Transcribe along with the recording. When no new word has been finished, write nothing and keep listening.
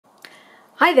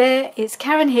Hi there, it's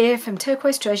Karen here from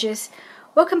Turquoise Treasures.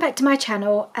 Welcome back to my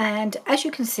channel, and as you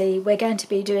can see we're going to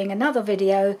be doing another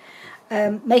video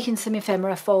making some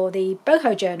ephemera for the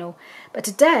Boho Journal. But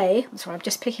today, I'm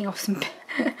just picking off some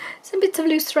bits of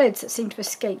loose threads that seem to have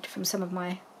escaped from some of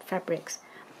my fabrics.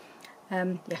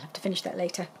 Yeah, I'll have to finish that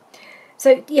later.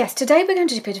 So yes, today we're going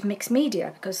to do a bit of mixed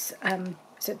media because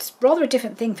so it's rather a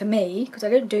different thing for me because I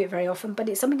don't do it very often, but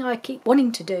it's something I keep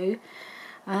wanting to do.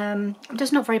 I'm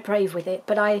just not very brave with it,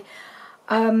 but I've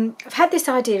had this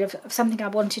idea of something I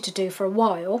wanted to do for a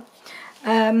while,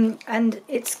 and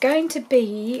it's going to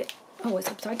be, oh, it's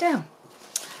upside down.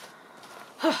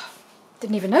 Oh,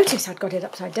 didn't even notice I'd got it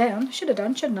upside down. Should have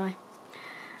done, shouldn't I?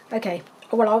 Okay,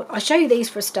 well I'll show you these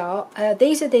for a start.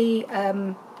 These are the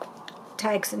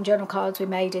tags and journal cards we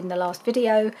made in the last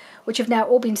video, which have now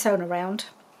all been sewn around.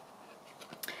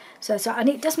 So and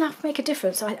it doesn't have to make a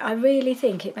difference. I really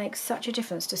think it makes such a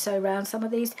difference to sew around some of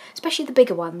these, especially the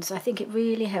bigger ones. I think it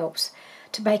really helps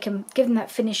to make them, give them that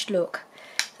finished look.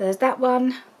 So there's that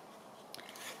one,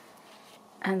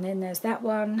 and then there's that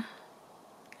one,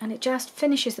 and it just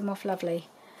finishes them off lovely.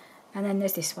 And then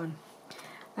there's this one.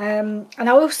 And I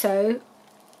also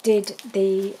did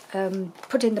the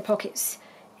put in the pockets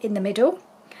in the middle,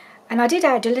 and I did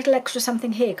add a little extra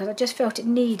something here because I just felt it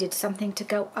needed something to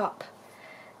go up.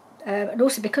 And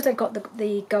also because I've got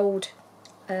the gold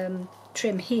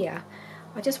trim here,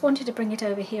 I just wanted to bring it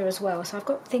over here as well. So I've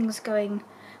got things going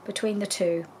between the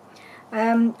two.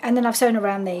 And then I've sewn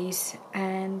around these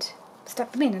and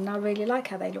stuck them in, and I really like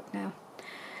how they look now.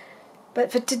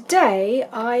 But for today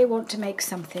I want to make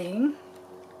something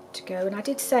to go, and I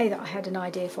did say that I had an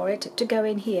idea for it, to go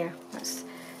in here. That's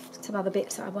some other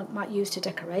bits that I might use to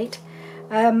decorate.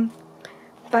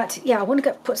 But yeah, I want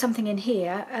to put something in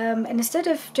here, and instead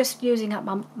of just using up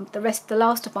the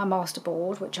last of my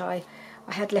masterboard, which I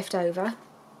had left over,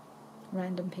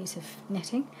 random piece of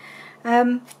knitting,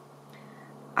 I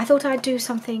thought I'd do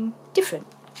something different,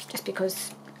 just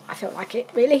because I felt like it,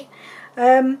 really.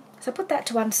 So I put that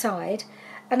to one side,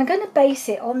 and I'm going to base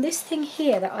it on this thing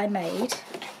here that I made.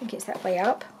 I think it's that way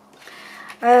up.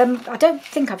 I don't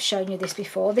think I've shown you this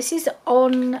before. This is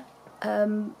on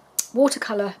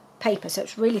watercolour paper, so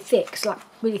it's really thick. It's like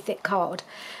really thick card,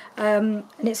 and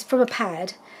it's from a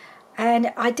pad.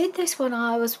 And I did this when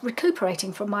I was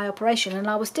recuperating from my operation, and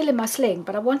I was still in my sling,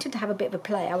 but I wanted to have a bit of a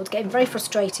play. I was getting very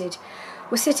frustrated.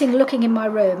 Was sitting looking in my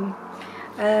room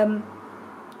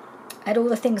at all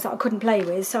the things that I couldn't play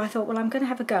with, so I thought, well, I'm going to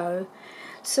have a go.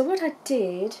 So what I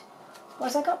did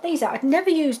was I got these out. I'd never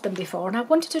used them before, and I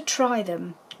wanted to try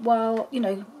them while, you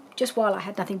know, just while I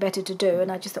had nothing better to do,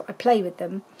 and I just thought I'd play with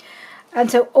them. And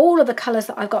so all of the colours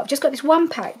that I've got, I've just got this one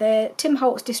pack. They're Tim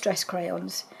Holtz Distress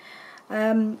Crayons,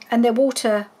 and they're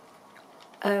water-based.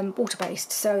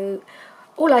 So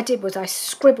all I did was I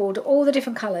scribbled all the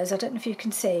different colours. I don't know if you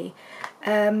can see,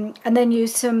 and then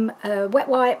used some wet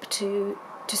wipe to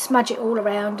smudge it all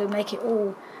around and make it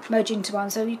all merge into one.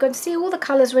 So you can see all the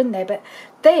colours are in there. But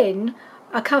then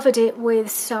I covered it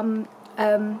with some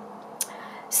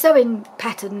sewing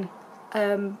pattern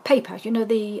paper. You know,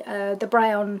 the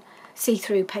brown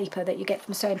see-through paper that you get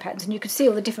from sewing patterns, and you could see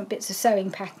all the different bits of sewing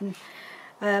pattern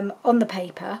on the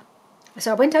paper.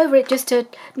 So I went over it just to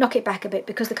knock it back a bit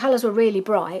because the colours were really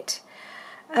bright.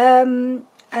 And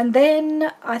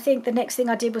then I think the next thing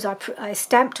I did was I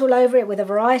stamped all over it with a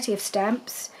variety of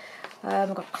stamps.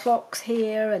 I've got clocks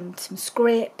here and some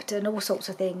script and all sorts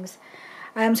of things.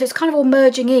 So it's kind of all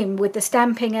merging in with the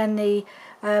stamping and the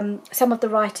some of the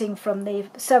writing from the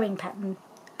sewing pattern.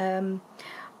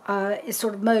 Is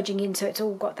sort of merging in, so it's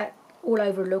all got that all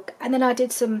over look. And then I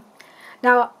did some,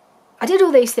 now I did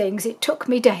all these things. It took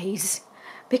me days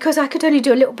because I could only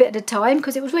do a little bit at a time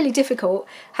because it was really difficult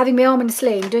having my arm in a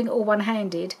sling, doing it all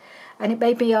one-handed, and it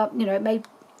made me you know, it made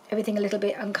everything a little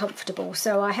bit uncomfortable,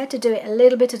 so I had to do it a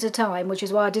little bit at a time, which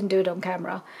is why I didn't do it on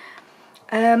camera.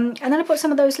 And then I put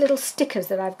some of those little stickers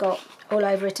that I've got all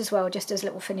over it as well, just as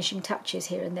little finishing touches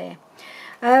here and there.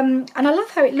 And I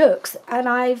love how it looks, and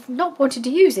I've not wanted to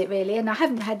use it really, and I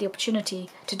haven't had the opportunity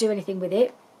to do anything with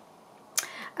it.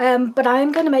 But I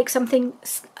am going to make something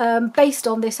based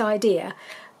on this idea,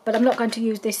 but I'm not going to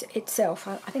use this itself.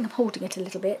 I think I'm holding it a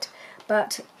little bit,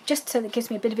 but just so that it gives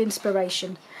me a bit of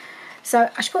inspiration. So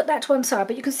I should put that to one side,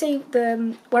 but you can see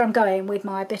where I'm going with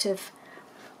my bit of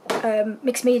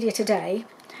mixed media today.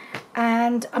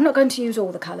 And I'm not going to use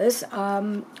all the colours.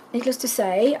 Needless to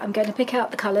say, I'm going to pick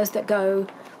out the colours that go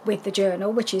with the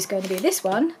journal, which is going to be this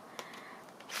one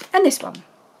and this one.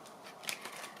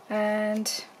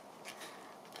 And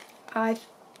I've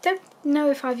don't know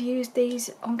if I've used these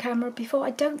on camera before.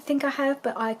 I don't think I have,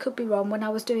 but I could be wrong. When I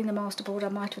was doing the masterboard I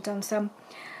might have done some.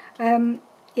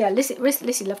 Yeah,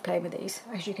 Lissy loved playing with these,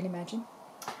 as you can imagine.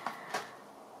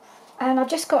 And I've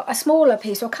just got a smaller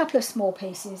piece, or a couple of small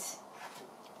pieces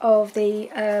of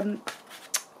the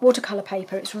watercolour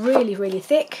paper. It's really, really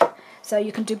thick, so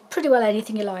you can do pretty well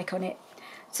anything you like on it.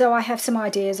 So I have some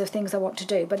ideas of things I want to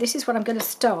do, but this is what I'm going to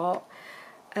start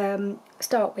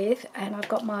with. And I've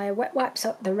got my wet wipes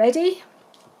up the ready,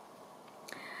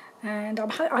 and I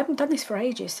haven't done this for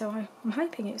ages, so I'm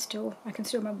hoping I can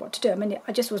still remember what to do. I mean,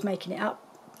 I just was making it up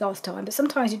last time, but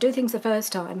sometimes you do things the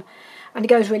first time and it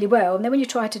goes really well, and then when you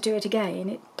try to do it again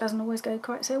it doesn't always go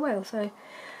quite so well. So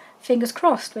fingers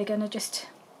crossed. We're going to just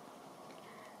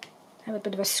have a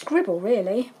bit of a scribble,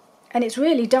 really, and it's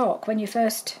really dark when you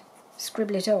first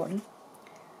scribble it on,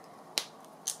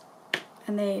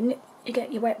 and then you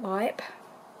get your wet wipe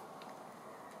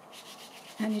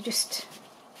and you just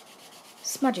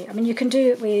smudge it. I mean, you can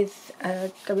do it with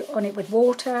go on it with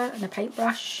water and a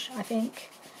paintbrush, I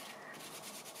think,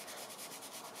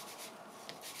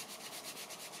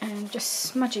 and just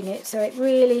smudging it so it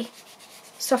really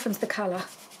softens the colour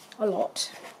a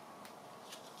lot.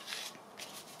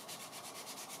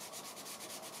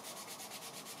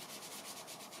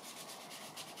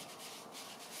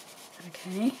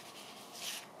 Okay,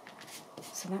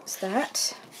 so that's that.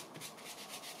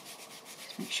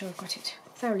 Just make sure I've got it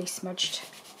thoroughly smudged.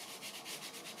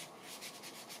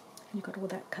 And you've got all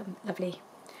that lovely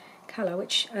colour,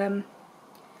 which you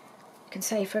can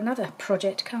save for another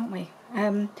project, can't we?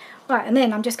 Right, and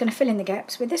then I'm just going to fill in the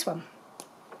gaps with this one.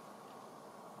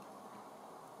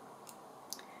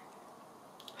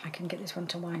 I can get this one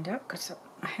to wind up because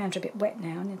my hands are a bit wet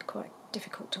now and it's quite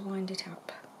difficult to wind it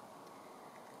up.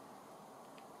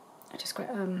 I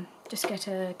just get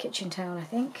a kitchen towel, I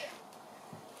think.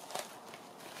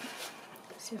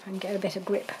 See if I can get a better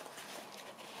grip.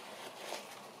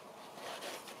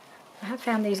 I have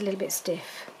found these a little bit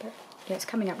stiff, but yeah, it's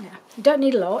coming up now. You don't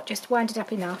need a lot, just wind it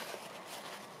up enough.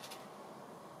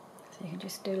 So you can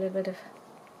just do a little bit of...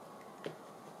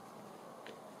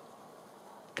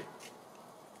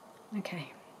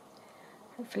 Okay,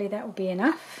 hopefully that will be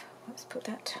enough. Let's put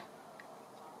that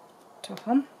top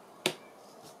on.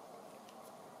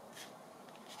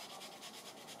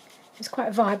 It's quite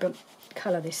a vibrant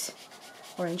colour, this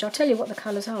orange. I'll tell you what the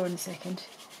colours are in a second,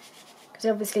 because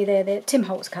obviously they're Tim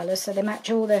Holtz colours, so they match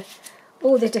all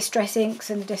the distress inks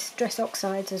and the distress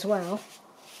oxides as well.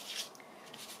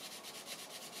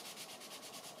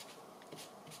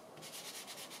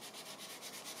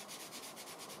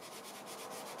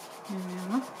 There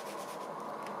we are.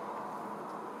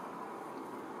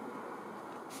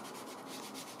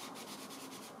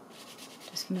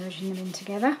 Just merging them in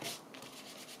together.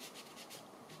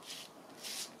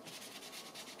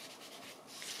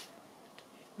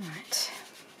 Right.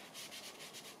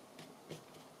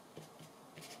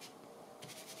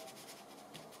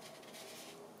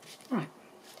 Right.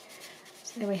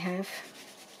 So there we have.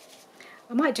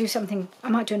 I might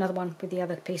do another one with the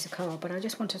other piece of card, but I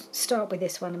just want to start with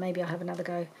this one and maybe I'll have another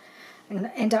go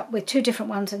and end up with two different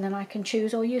ones, and then I can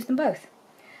choose or use them both.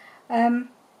 I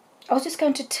was just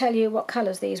going to tell you what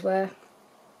colours these were.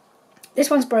 This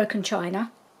one's Broken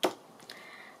China,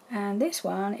 and this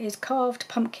one is Carved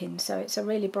Pumpkin, so it's a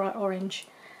really bright orange.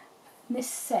 And this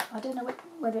set, I don't know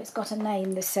whether it's got a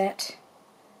name, this set.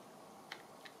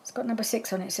 It's got number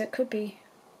 6 on it, so it could be...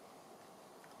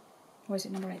 Or is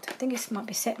it number 8? I think it might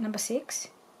be set number 6.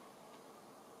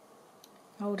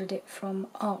 I ordered it from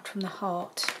Art from the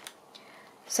Heart.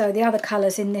 So the other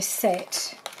colours in this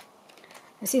set,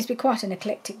 it seems to be quite an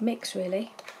eclectic mix,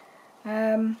 really.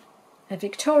 A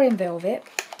Victorian Velvet,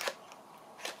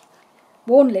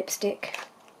 Worn Lipstick,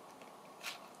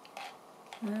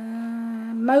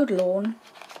 Mowed Lawn,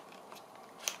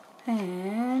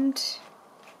 and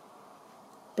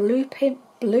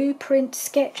Blueprint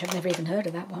Sketch. I've never even heard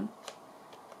of that one.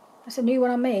 That's a new one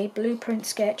on me, Blueprint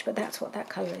Sketch, but that's what that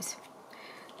colour is.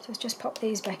 So let's just pop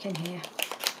these back in here.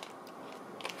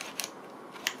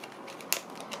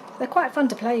 They're quite fun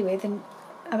to play with, and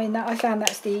I mean, I found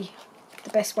that's the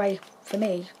best way for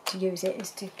me to use it,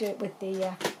 is to do it with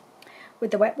the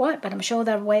wet wipe, but I'm sure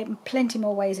there are plenty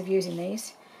more ways of using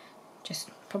these.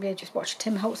 Probably just watch a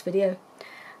Tim Holtz video.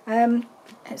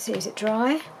 Let's see, is it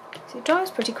dry? So it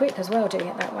dries pretty quick as well, doing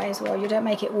it that way as well. You don't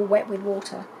make it all wet with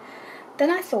water. Then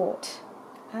I thought,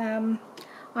 I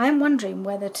am wondering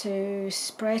whether to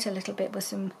spray it a little bit with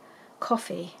some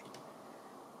coffee.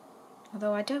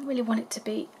 Although I don't really want it to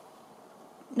be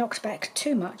knocked back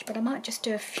too much, but I might just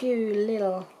do a few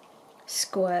little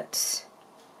squirts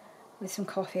with some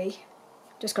coffee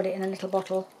just got it in a little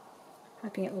bottle,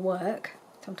 hoping it will work.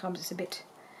 Sometimes it's a bit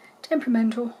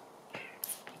temperamental.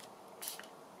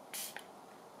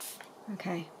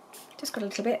 Okay, just got a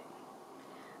little bit.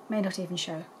 May not even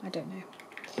show, I don't know.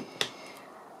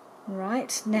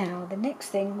 Right, now the next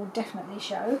thing will definitely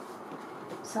show.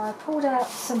 So I pulled out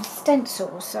some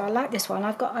stencils. So I like this one.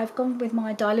 I've gone with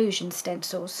my Dilution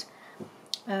stencils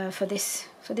for this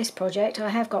project. I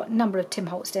have got a number of Tim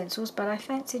Holtz stencils, but I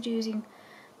fancied using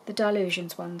the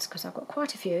Dilutions ones because I've got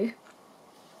quite a few,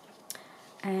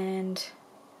 and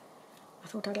I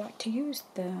thought I'd like to use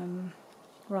them.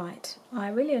 Right, I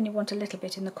really only want a little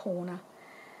bit in the corner,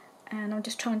 and I'm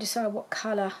just trying to decide what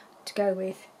colour to go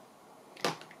with.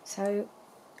 So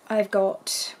I've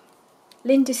got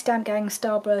Lindy's Stamp Gang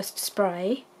Starburst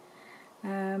Spray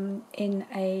in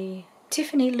a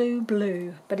Tiffany Lou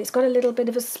Blue, but it's got a little bit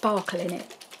of a sparkle in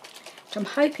it, which I'm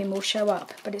hoping will show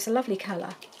up, but it's a lovely colour.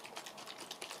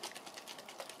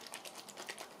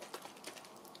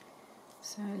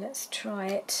 So let's try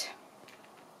it.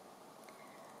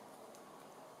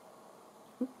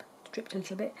 Oop, dripped a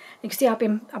little bit. You can see I've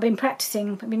been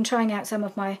practicing. I've been trying out some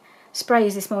of my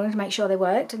sprays this morning to make sure they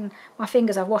worked, and my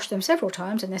fingers, I've washed them several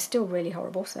times and they're still really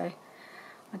horrible. So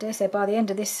I dare say by the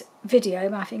end of this video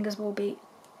my fingers will be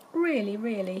really,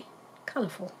 really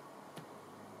colourful.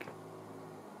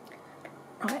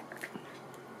 Right.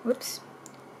 Whoops.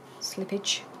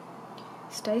 Slippage.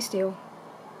 Stay still.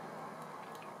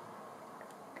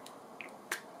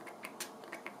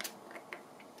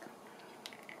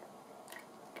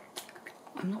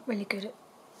 I'm not really good at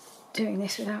doing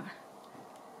this without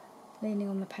leaning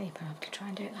on the paper. I have to try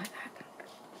and do it like that.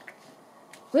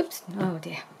 Whoops! Oh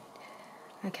dear.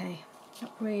 Okay,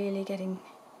 not really getting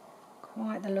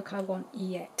quite the look I want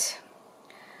yet.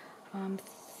 I'm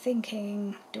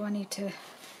thinking, do I need to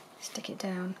stick it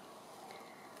down?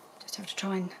 Just have to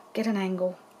try and get an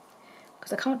angle,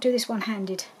 because I can't do this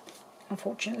one-handed,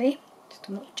 unfortunately.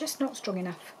 Just not strong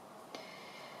enough.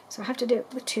 So I have to do it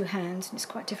with two hands, and it's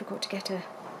quite difficult to get a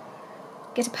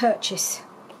purchase.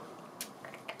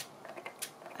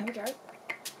 There we go.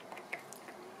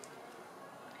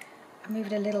 I'll move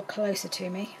it a little closer to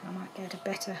me. I might get a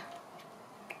better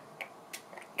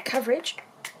coverage.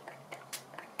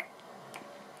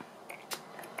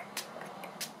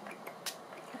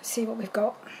 Let's see what we've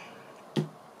got.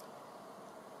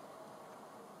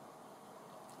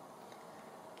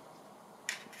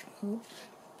 Ooh,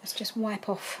 let's just wipe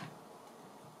off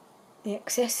the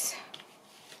excess.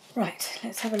 Right,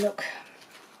 let's have a look.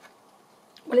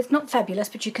 Well, it's not fabulous,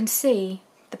 but you can see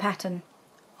the pattern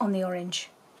on the orange.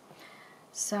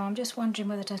 So I'm just wondering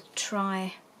whether to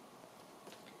try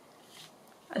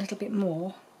a little bit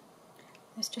more.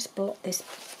 Let's just blot this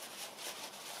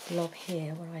blob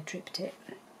here where I dripped it.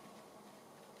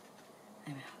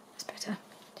 There we are, that's better.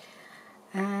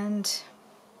 And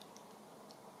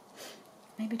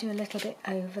maybe do a little bit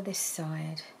over this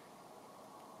side.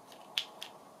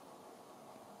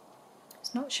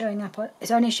 It's not showing up,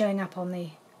 it's only showing up on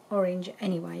the orange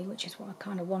anyway, which is what I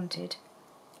kind of wanted.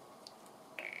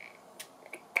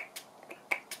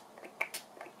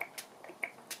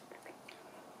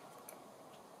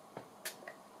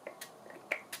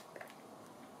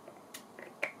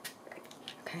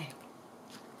 Okay,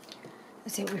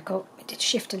 let's see what we've got. It did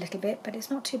shift a little bit, but it's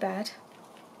not too bad.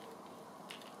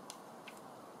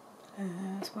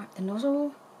 Let's wipe the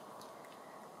nozzle.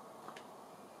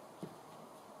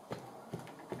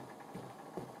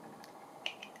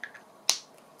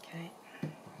 Okay.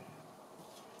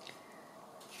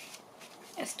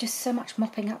 It's just so much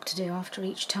mopping up to do after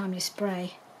each time you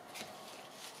spray.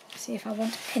 See if I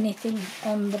want anything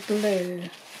on the blue.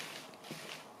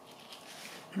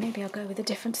 Maybe I'll go with a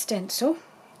different stencil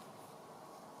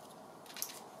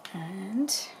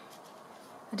and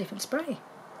a different spray.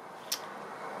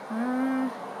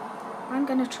 I'm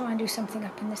going to try and do something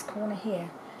up in this corner here.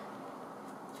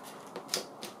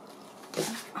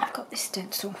 I've got this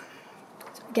stencil.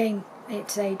 Again,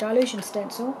 it's a Dilution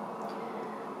stencil.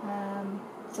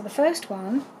 So the first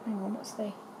one, hang on, what's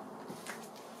the...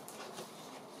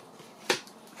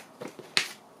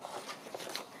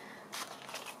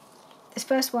 This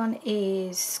first one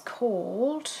is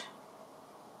called...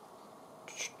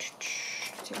 Is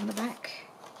it on the back?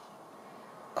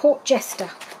 Court Jester.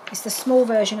 It's the small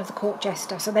version of the Court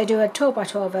Jester. So they do a 12 by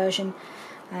 12 version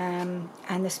and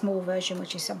the small version,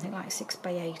 which is something like 6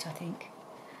 by 8, I think.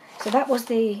 So that was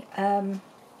the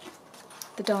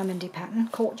diamondy pattern,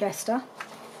 Court Jester.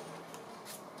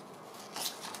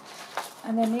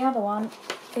 And then the other one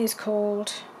is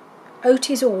called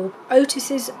Otis's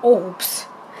Orbs.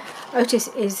 Otis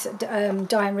is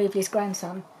Diane Reevely's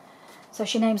grandson. So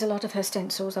she names a lot of her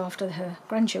stencils after her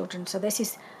grandchildren. So this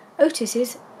is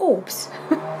Otis's Orbs.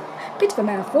 Bit of a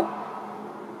mouthful.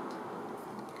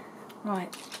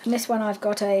 Right, and this one I've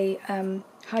got a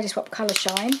Heidi Swap Colour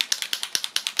Shine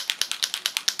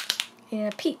in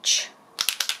a peach.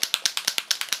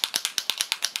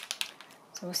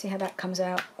 So we'll see how that comes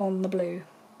out on the blue.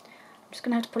 I'm just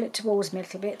going to have to pull it towards me a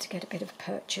little bit to get a bit of a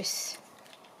purchase.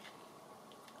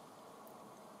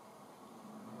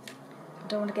 I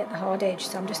don't want to get the hard edge,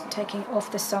 so I'm just taking it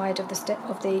off the side of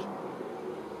the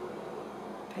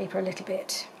paper a little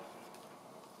bit.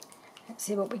 Let's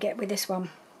see what we get with this one.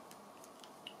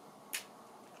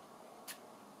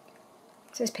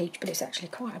 It says peach, but it's actually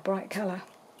quite a bright colour.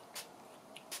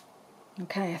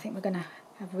 Okay, I think we're going to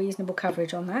have reasonable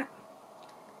coverage on that.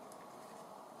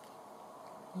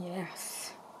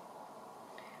 Yes.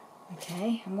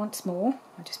 Okay, and once more,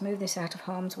 I'll just move this out of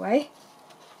harm's way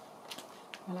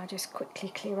while I just quickly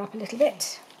clear up a little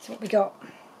bit. That's what we got.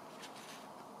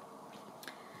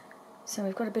 So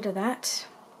we've got a bit of that.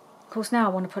 Of course, now I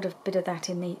want to put a bit of that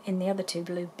in the other two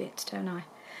blue bits, don't I?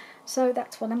 So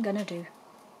that's what I'm going to do.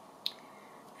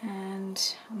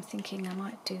 And I'm thinking I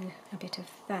might do a bit of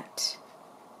that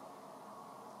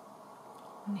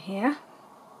on here.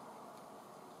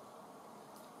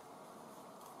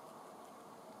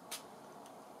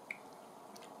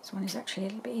 This one is actually a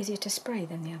little bit easier to spray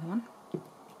than the other one.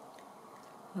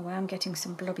 Although I'm getting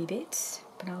some blobby bits,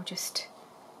 but I think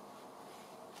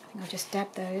I'll just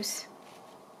dab those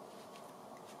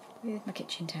with my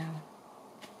kitchen towel.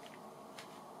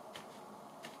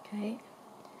 Okay.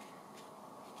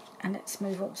 And let's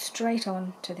move up straight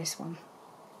on to this one.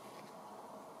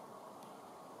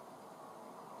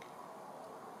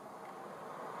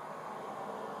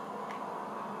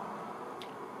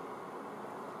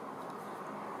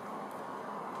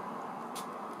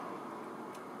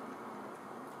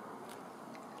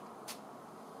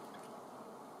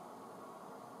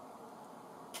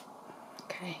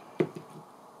 Okay.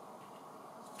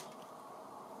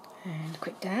 And a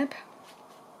quick dab.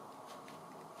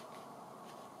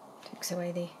 Takes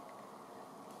away the...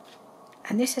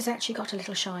 And this has actually got a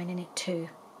little shine in it too.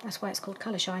 That's why it's called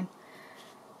Colour Shine.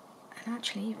 And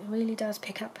actually it really does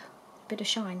pick up a bit of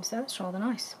shine, so that's rather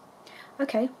nice.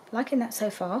 Okay, liking that so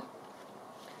far.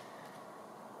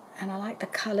 And I like the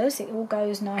colours, it all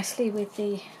goes nicely with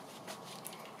the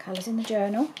colours in the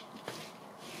journal.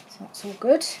 So that's all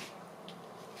good.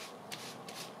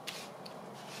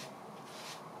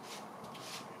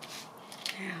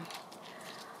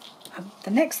 Now,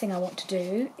 the next thing I want to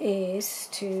do is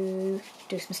to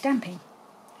do some stamping,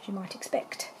 as you might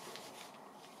expect.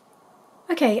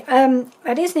 Okay,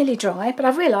 that is nearly dry, but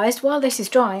I've realised while this is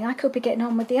drying I could be getting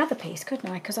on with the other piece, couldn't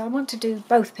I? Because I want to do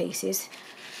both pieces,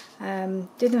 do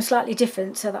them slightly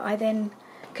different so that I then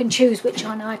can choose which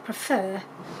one I prefer.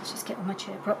 Let's just get on my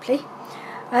chair properly.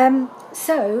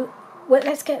 So, well,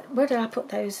 let's get, where did I put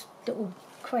those little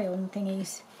crayon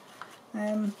thingies?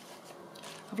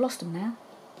 I've lost them now.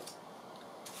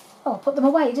 Oh, I put them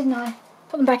away, didn't I?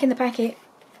 Put them back in the packet.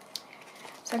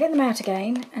 So I'll get them out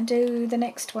again and do the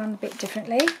next one a bit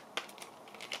differently.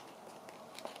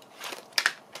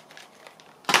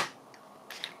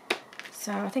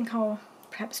 So I think I'll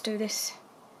perhaps do this,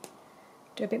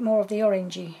 do a bit more of the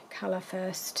orangey colour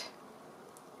first.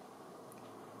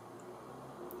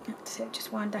 So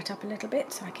just wind that up a little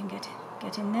bit so I can get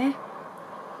in there.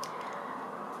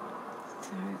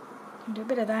 So I'll do a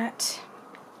bit of that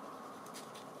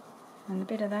and a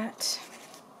bit of that.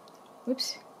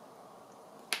 Whoops.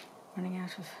 Running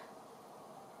out of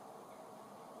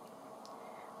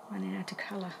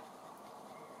colour,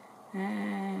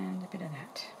 and a bit of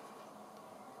that.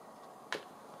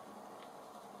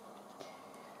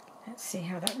 Let's see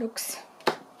how that looks.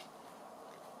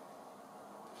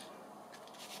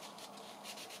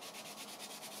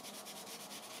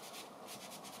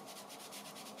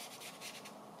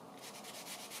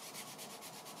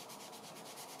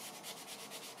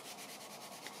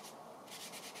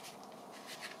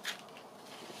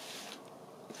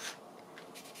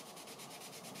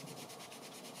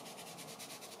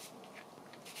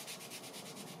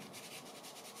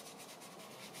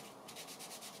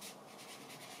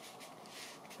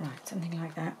 Right, something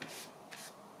like that.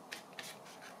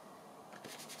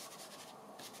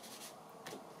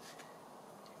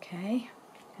 Okay,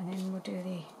 and then we'll do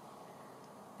the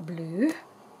blue.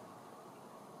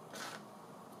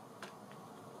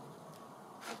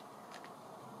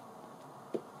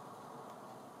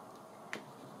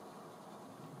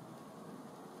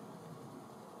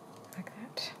 Like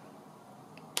that.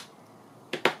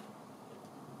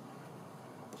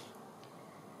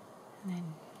 And then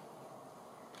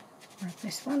Rub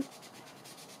this one.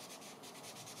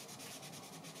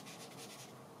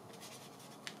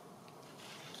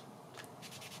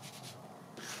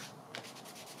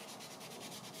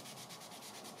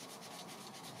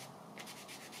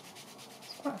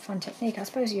 Quite a fun technique. I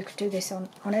suppose you could do this on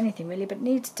anything really, but it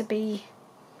needs to be,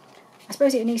 I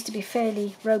suppose it needs to be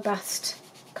fairly robust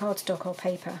cardstock or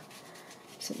paper,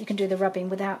 so that you can do the rubbing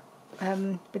without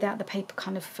the paper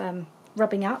kind of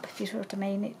rubbing up, if you see what I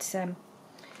mean. It's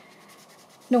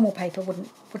normal paper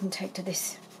wouldn't take to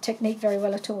this technique very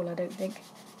well at all, I don't think.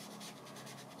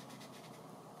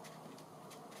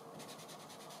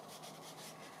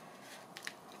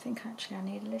 I think actually I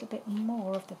need a little bit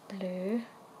more of the blue.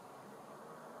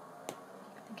 I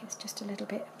think it's just a little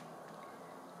bit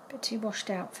too washed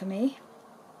out for me.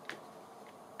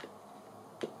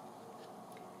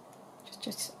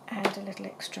 Just add a little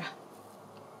extra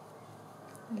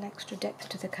depth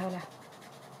to the colour,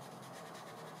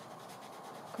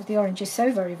 because the orange is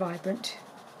so very vibrant.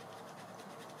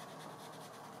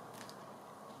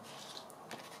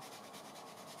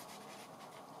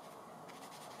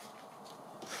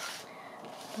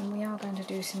 And we are going to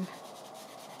do some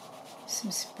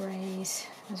sprays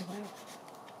as well.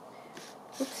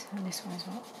 Oops, and this one as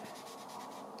well.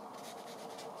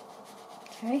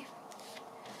 Okay,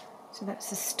 so that's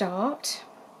the start.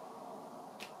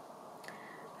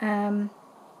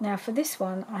 Now for this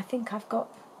one, I think I've got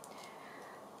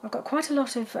quite a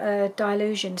lot of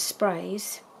dilution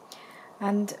sprays,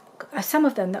 and some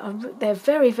of them they're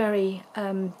very, very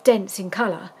dense in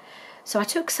colour. So I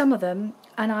took some of them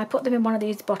and I put them in one of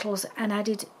these bottles and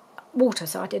added water.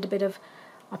 So I did a bit of,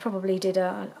 I probably did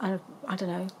I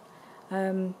don't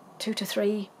know, 2 to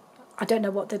 3. I don't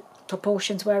know what the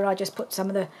proportions were. I just put some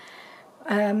of the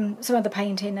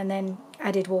paint in and then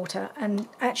added water. And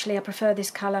actually I prefer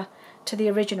this colour to the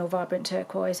original vibrant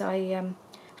turquoise. I was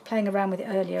playing around with it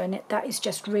earlier, and that is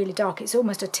just really dark. It's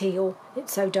almost a teal,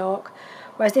 it's so dark,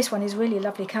 whereas this one is really a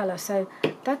lovely colour. So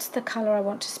that's the colour I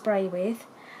want to spray with.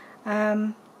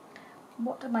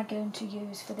 What am I going to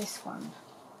use for this one?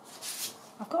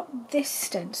 I've got this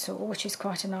stencil, which is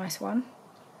quite a nice one.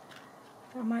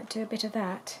 I might do a bit of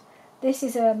that. This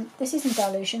isn't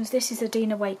Dilutions, this is a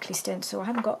Dina Wakley stencil. I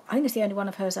think it's the only one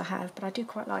of hers I have, but I do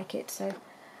quite like it, so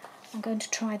I'm going to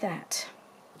try that.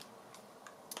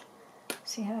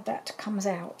 See how that comes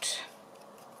out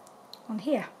on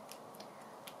here.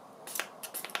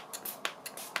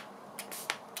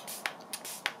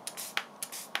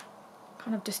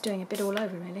 Kind of just doing a bit all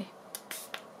over really.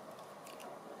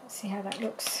 Let's see how that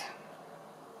looks.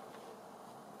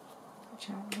 Which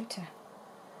I need to,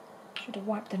 should have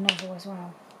wiped the nozzle as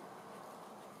well.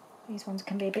 These ones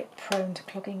can be a bit prone to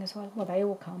clogging as well. Well, they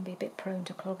all can be a bit prone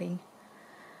to clogging.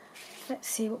 Let's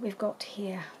see what we've got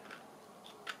here.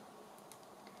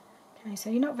 Okay,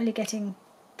 so you're not really getting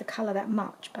the colour that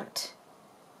much, but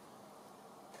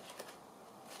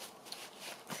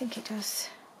I think it does.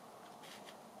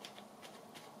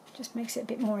 Just makes it a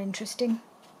bit more interesting.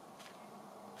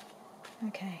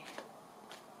 Okay.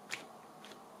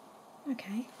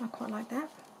 Okay, I quite like that.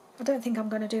 I don't think I'm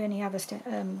going to do any other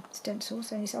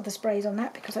stencils, any other sprays on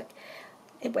that, because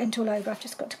it went all over. I've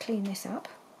just got to clean this up,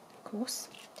 of course.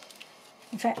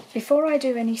 In fact, before I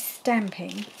do any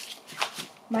stamping,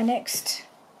 my next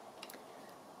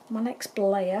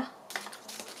layer,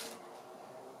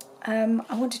 I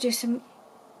want to do some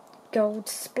gold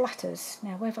splatters.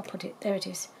 Now, where have I put it? There it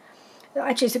is.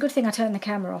 Actually, it's a good thing I turned the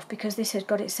camera off, because this had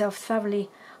got itself thoroughly,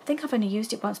 I think I've only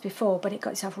used it once before, but it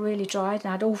got itself really dried and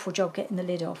I had an awful job getting the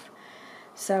lid off.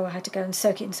 So I had to go and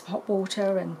soak it in some hot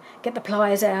water and get the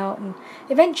pliers out, and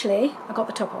eventually I got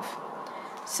the top off.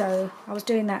 So I was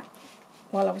doing that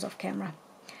while I was off camera.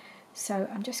 So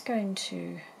I'm just going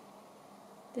to,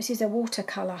 this is a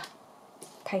watercolour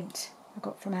paint I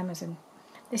got from Amazon.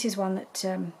 This is one that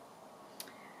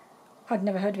I'd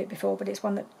never heard of it before, but it's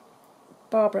one that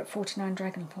Barbara at 49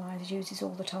 Dragonflies uses all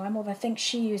the time, although I think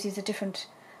she uses a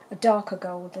darker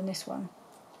gold than this one.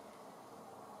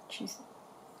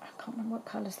 I can't remember what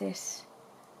colour's this.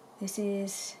 This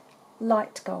is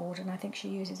light gold, and I think she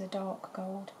uses a dark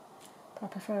gold, but I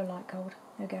prefer a light gold.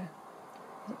 There we go.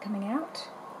 Is it coming out?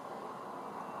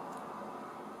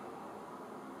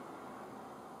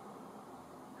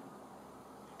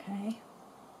 Okay.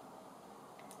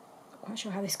 Not quite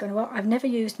sure how this is going to work. I've never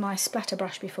used my splatter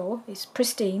brush before. It's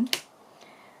pristine.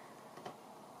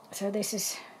 So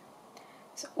it's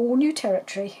all new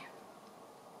territory.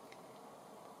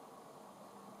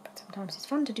 But sometimes it's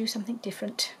fun to do something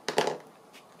different.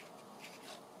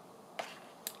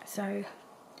 So,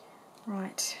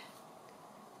 right.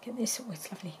 Get this. Oh,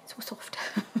 it's lovely. It's all soft.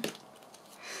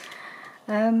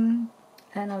 And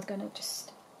I was going to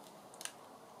just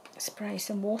spray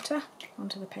some water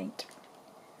onto the paint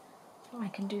so I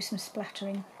can do some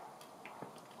splattering.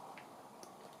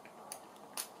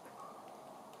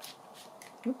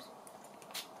 Oops.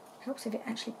 Helps if it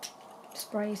actually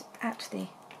sprays at the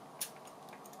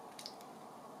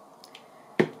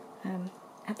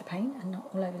paint and not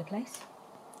all over the place.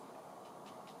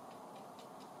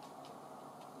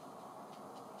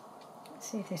 Let's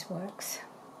see if this works.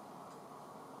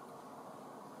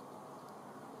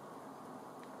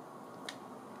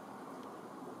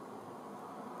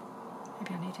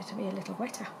 Maybe I need it to be a little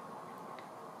wetter.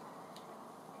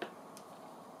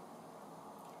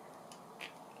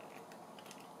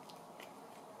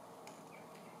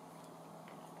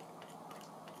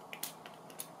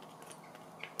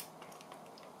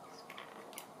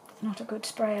 Not a good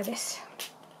sprayer, this.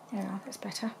 Yeah, that's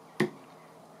better. Got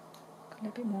a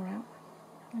little bit more out.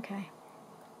 Okay.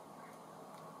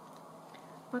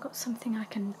 Have I got something I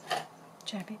can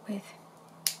jab it with?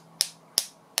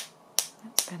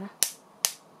 That's better.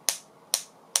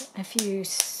 A few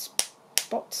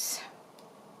spots.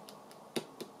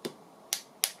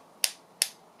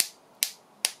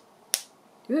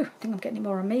 Ooh, I think I'm getting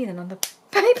more on me than on the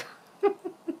paper. I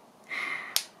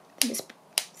think it's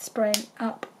spraying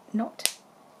up, not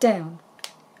down.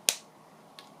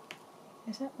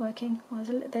 Is that working? Well,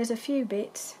 there's a few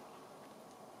bits.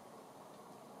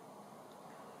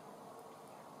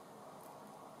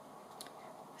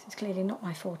 This is clearly not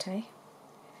my forte.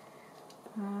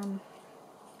 I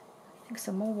think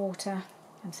some more water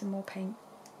and some more paint.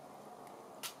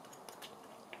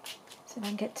 So I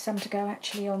can get some to go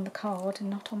actually on the card and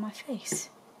not on my face.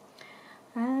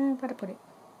 Where to put it?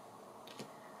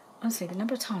 Honestly, the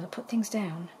number of times I put things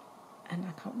down and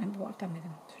I can't remember what I've done with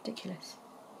them. It's ridiculous.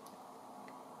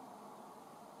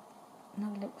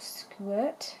 Another little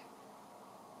squirt.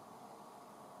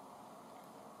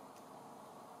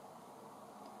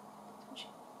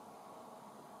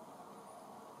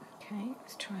 Okay,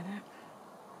 let's try that.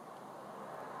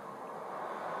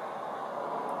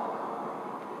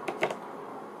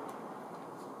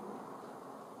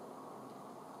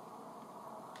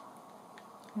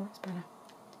 Oh, that's better.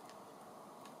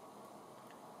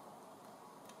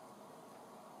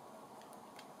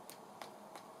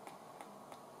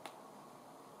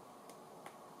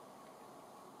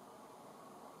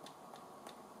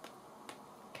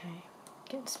 Okay,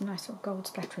 getting some nice sort of gold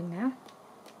splattering now.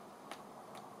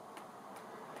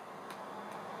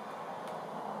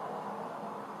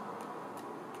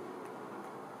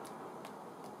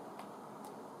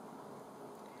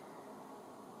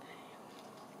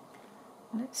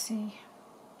 Let's see.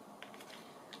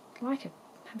 I'd like to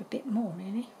have a bit more,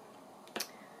 really.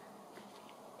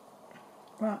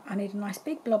 Right, I need a nice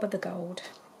big blob of the gold.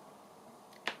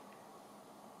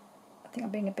 I think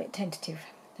I'm being a bit tentative.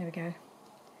 There we go.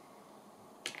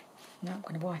 Now I'm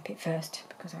going to wipe it first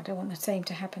because I don't want the same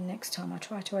to happen next time I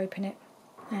try to open it.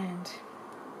 And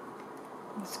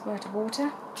a squirt of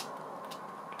water.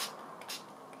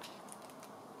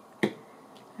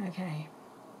 Okay,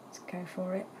 let's go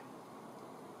for it.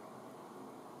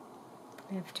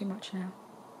 I have too much now.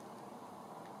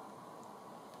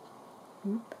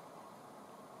 Oop.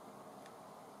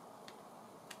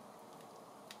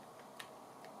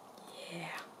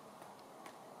 Yeah.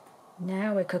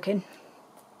 Now we're cooking.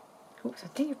 Oops, I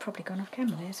think you've probably gone off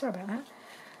camera there. Sorry about that.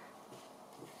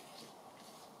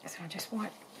 So I just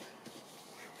wipe.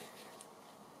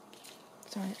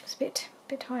 Sorry, it was a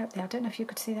bit high up there. I don't know if you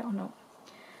could see that or not,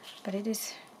 but it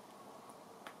is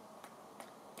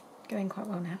going quite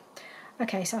well now.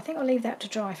 Okay, so I think I'll leave that to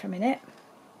dry for a minute.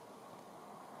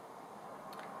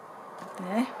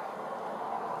 There.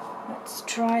 Let's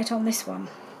try it on this one.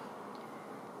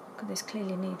 Because this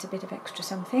clearly needs a bit of extra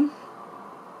something.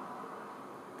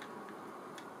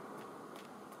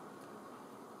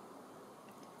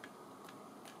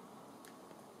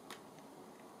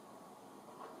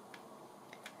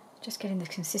 Just getting the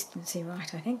consistency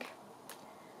right, I think.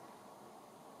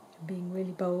 Being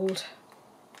really bold.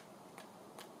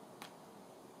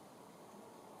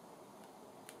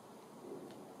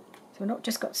 So we've not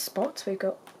just got spots, we've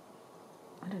got,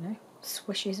 I don't know,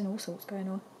 swishes and all sorts going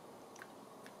on.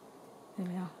 There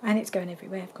we are. And it's going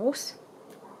everywhere, of course.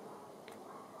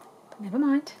 But never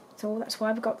mind. That's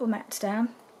why we've got the mats down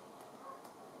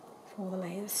for the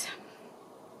layers.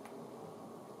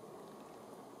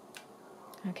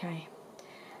 Okay.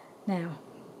 Now,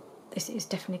 this is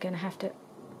definitely going to have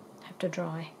to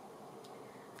dry.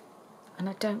 And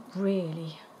I don't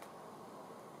really,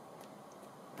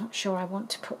 not sure I want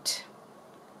to put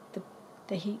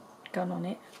the heat gun on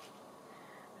it.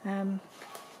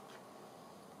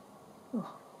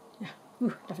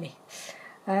 Ooh, lovely.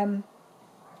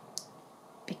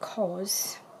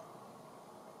 Because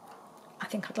I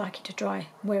think I'd like it to dry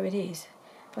where it is.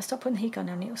 If I start putting the heat gun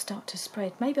on, it'll start to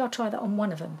spread. Maybe I'll try that on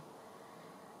one of them.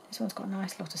 This one's got a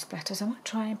nice lot of splatters. I might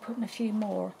try and put in a few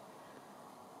more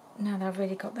now that I've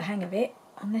really got the hang of it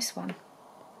on this one.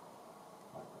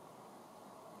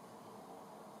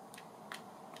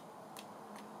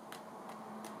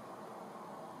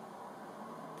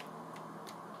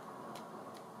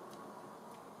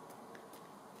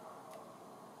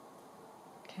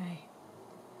 Okay.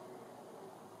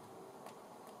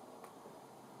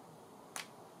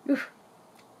 Oof.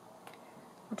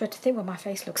 I dread to think what my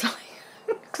face looks like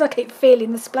because I keep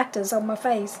feeling the splatters on my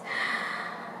face.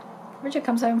 Richard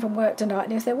comes home from work tonight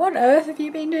and he'll say, "What on earth have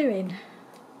you been doing?"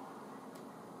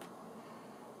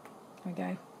 There we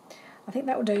go. I think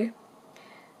that will do.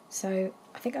 So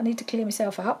I think I need to clear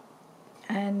myself up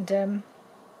and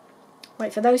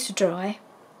wait for those to dry,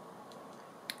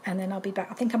 and then I'll be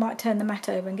back. I think I might turn the mat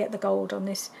over and get the gold on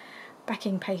this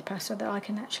backing paper so that I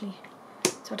can actually,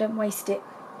 so I don't waste it.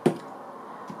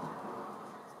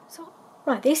 So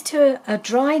right, these two are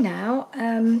dry now.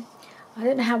 I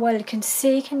don't know how well you can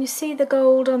see. Can you see the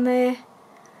gold on there?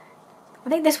 I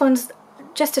think this one's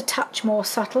just a touch more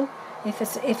subtle.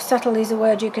 If subtle is a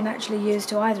word you can actually use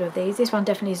to either of these. This one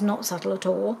definitely is not subtle at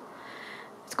all.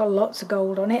 It's got lots of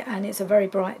gold on it and it's a very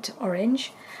bright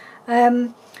orange.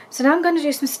 So now I'm going to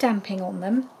do some stamping on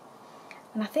them.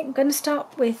 And I think I'm going to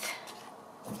start with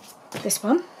this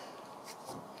one.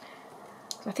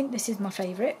 I think this is my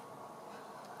favourite.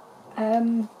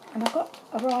 And I've got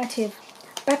a variety of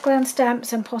background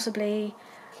stamps and possibly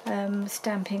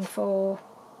stamping to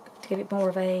give it more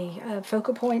of a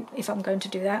focal point if I'm going to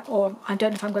do that, or I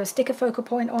don't know if I'm going to stick a focal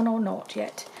point on or not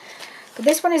yet. But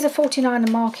this one is a 49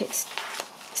 and Market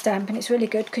stamp, and it's really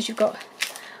good because you've got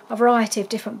a variety of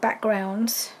different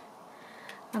backgrounds,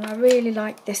 and I really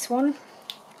like this one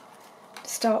to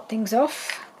start things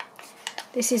off.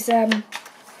 This is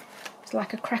it's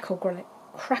like a crackle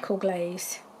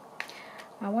glaze.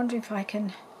 I wonder if I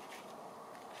can,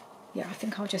 yeah, I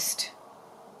think I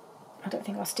don't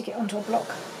think I'll stick it onto a block.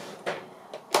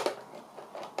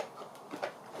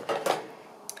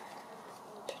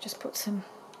 So just put some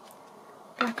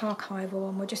black archival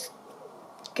and we'll just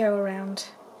go around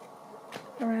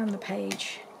the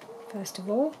page first of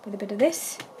all with a bit of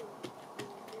this.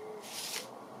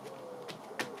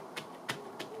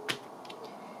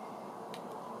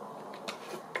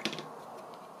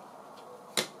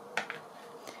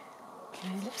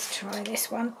 Okay, let's try this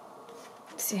one.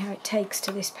 See how it takes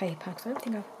to this paper, because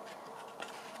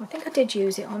I think I did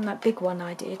use it on that big one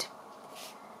I did,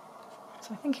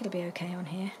 so I think it'll be okay on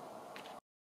here.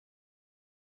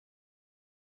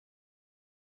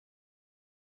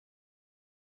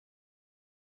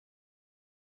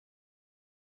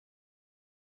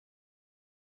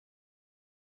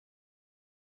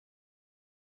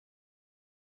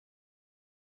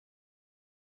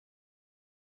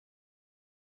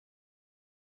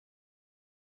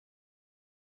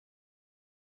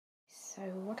 So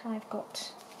what I've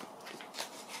got,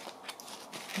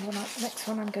 and the next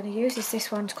one I'm going to use is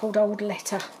this one. It's called Old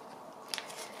Letter.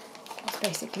 It's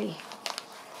basically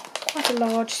quite a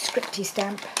large scripty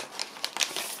stamp.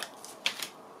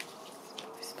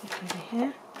 Just put it over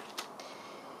here.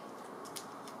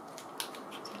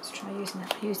 So let's try using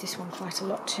that. I use this one quite a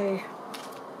lot too.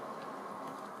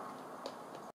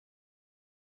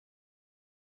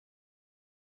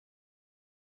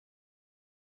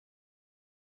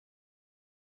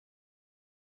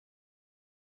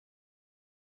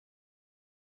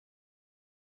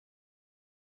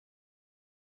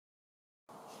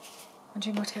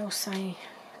 Wondering what else I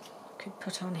could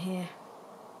put on here.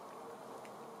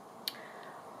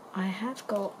 I have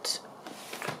got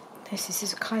this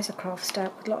is a Kaisercraft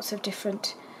stamp with lots of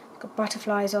different, got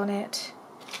butterflies on it,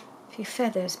 a few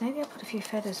feathers. Maybe I'll put a few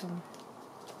feathers on.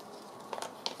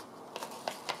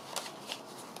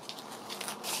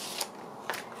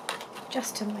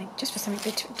 Just for something a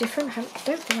bit different. I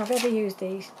don't think I've ever used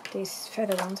these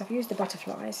feather ones. I've used the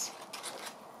butterflies.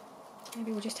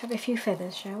 Maybe we'll just have a few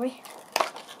feathers, shall we?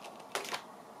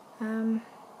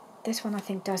 This one I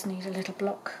think does need a little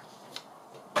block.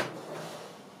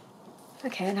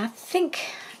 Okay, and I think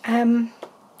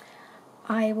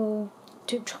I will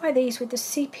try these with the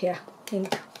sepia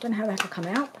ink. Don't know how that'll come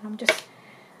out, but I'm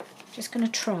just going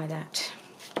to try that.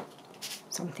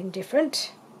 Something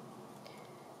different.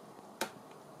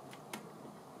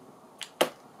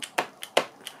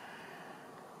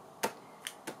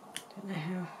 Don't know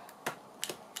how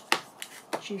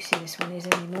juicy this one is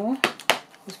anymore.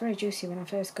 It was very juicy when I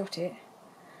first got it.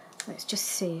 Let's just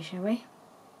see, shall we?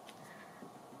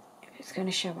 If it's going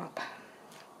to show up.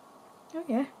 Oh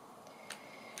yeah.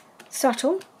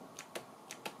 Subtle,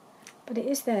 but it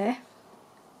is there.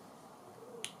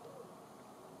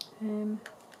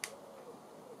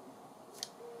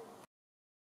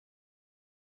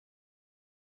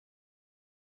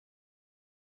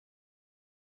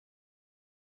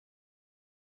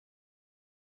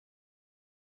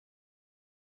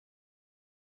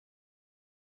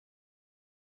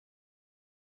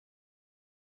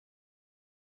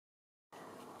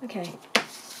 Okay,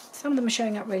 some of them are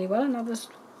showing up really well and others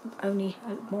only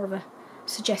more of a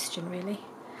suggestion really,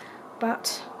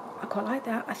 but I quite like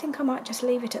that. I think I might just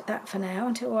leave it at that for now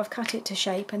until I've cut it to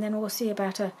shape, and then we'll see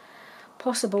about a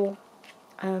possible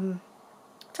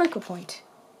focal point.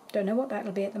 Don't know what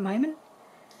that'll be at the moment,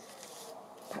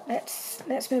 but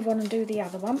let's move on and do the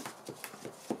other one.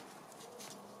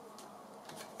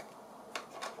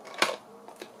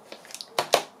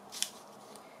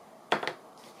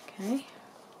 Okay,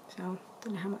 so I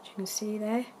don't know how much you can see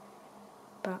there,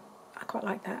 but I quite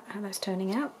like that, how that's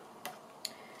turning out.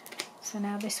 So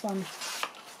now this one,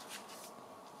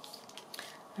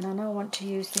 and I know I want to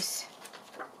use this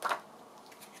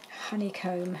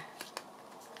honeycomb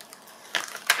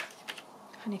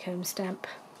stamp.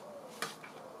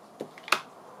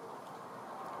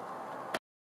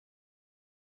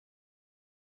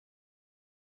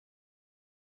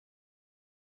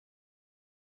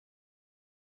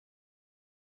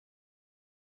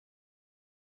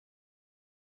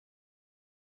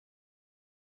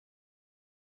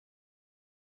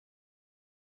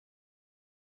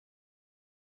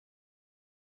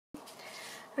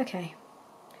 Okay,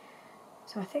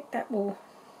 so I think that's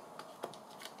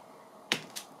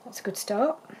a good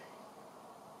start.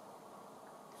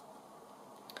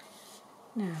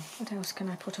 Now, what else can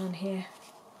I put on here?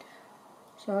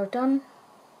 So I've done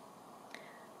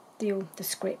the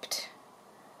script.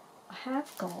 I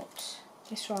have got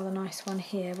this rather nice one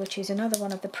here, which is another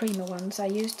one of the Prima ones. I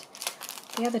used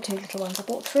the other two little ones. I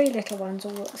bought 3 little ones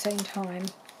all at the same time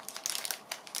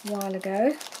a while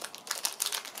ago.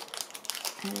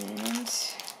 And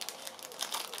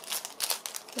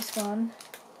this one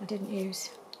I didn't use.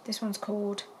 This one's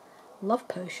called Love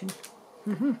Potion.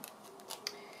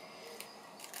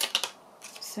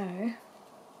 So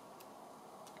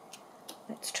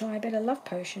let's try a bit of Love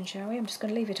Potion, shall we? I'm just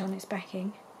going to leave it on its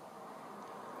backing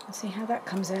and see how that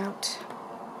comes out.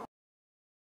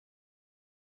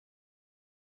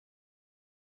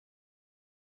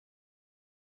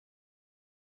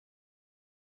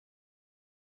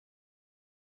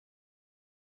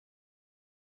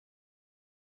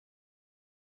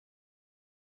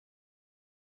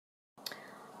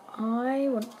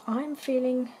 I'm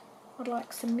feeling I'd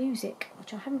like some music,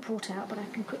 which I haven't brought out, but I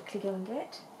can quickly go and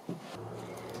get.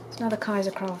 It's another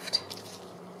Kaisercraft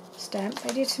stamp.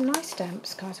 They did some nice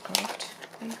stamps, Kaisercraft.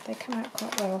 They come out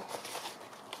quite well.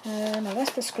 No,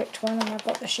 that's the script one, and I've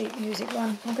got the sheet music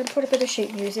one. I'm going to put a bit of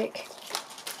sheet music,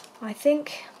 I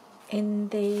think, in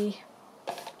the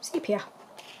sepia.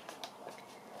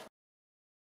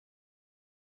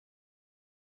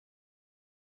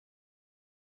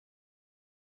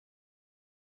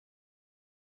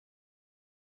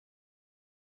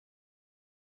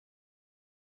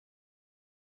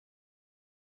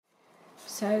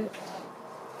 So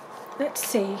let's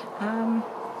see.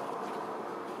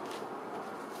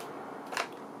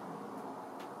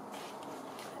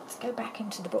 Let's go back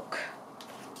into the book.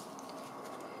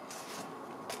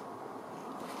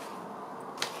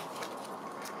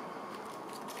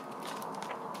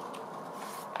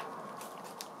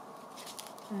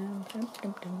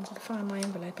 Got to find my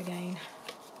envelope again.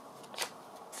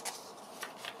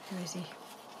 Where is he?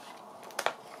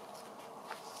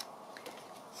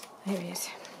 Here he is.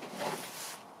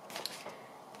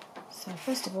 So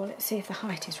first of all, let's see if the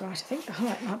height is right. I think the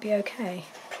height might be okay,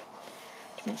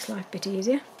 which makes life a bit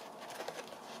easier.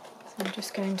 So I'm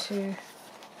just going to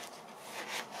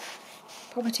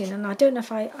pop it in, and I don't know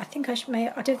if I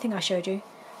don't think I showed you.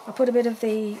 I put a bit of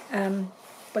the,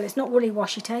 well, it's not woolly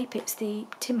washi tape, it's the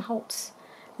Tim Holtz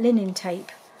linen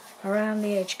tape around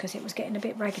the edge because it was getting a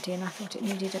bit raggedy and I thought it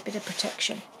needed a bit of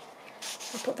protection.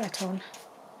 So I'll put that on.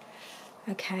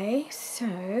 Okay, so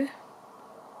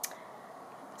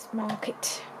let's mark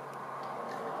it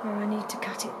where I need to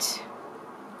cut it. So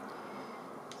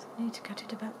I need to cut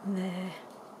it about there.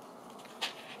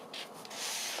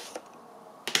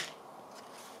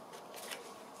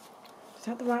 Is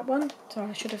that the right one?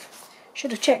 Sorry, I should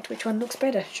have checked which one looks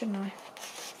better, shouldn't I?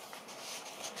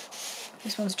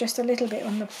 This one's just a little bit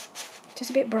just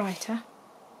a bit brighter.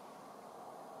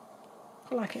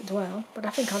 I like it as well, but I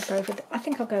think I'll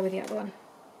go with the other one.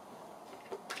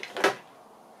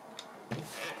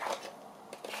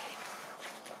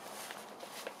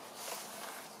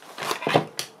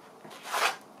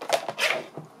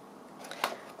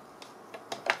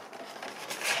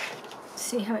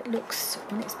 See how it looks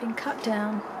when it's been cut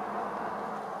down,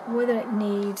 whether it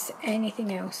needs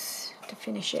anything else to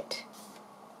finish it.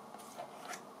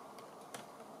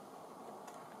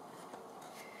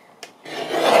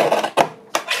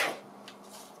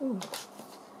 Ooh.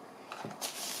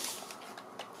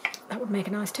 That would make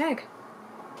a nice tag,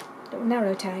 a little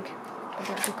narrow tag, but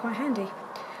that would be quite handy.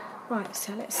 Right,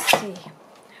 so let's see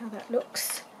how that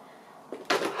looks.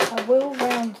 I will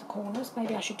round the corners,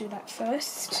 maybe I should do that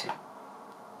first.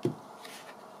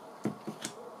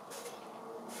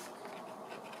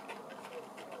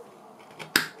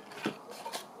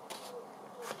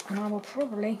 And I will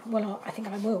probably, well, I think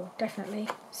I will definitely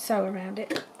sew around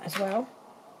it as well.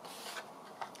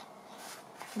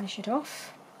 Finish it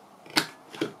off.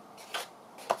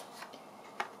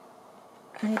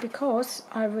 Only because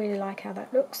I really like how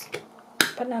that looks,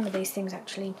 but none of these things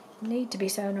actually need to be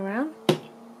sewn around.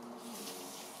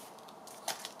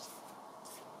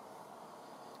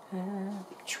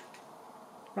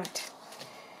 Right.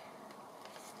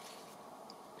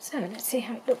 So let's see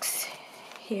how it looks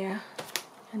here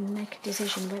and make a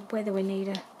decision whether we need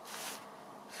a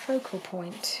focal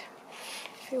point.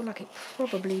 I feel like it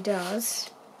probably does.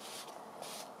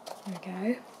 There we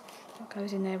go. That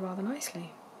goes in there rather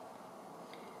nicely.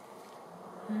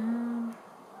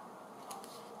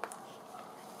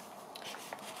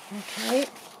 Okay.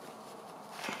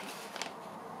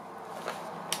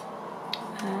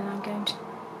 And I'm going to,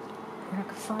 if I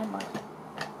can find my,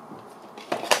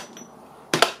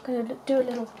 I'm going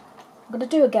to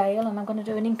do a gale and I'm going to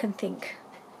do an ink and think.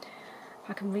 If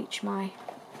I can reach my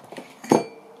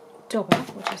dobber,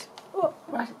 which is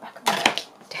right at the back of my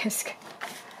desk.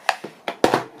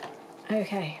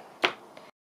 Okay.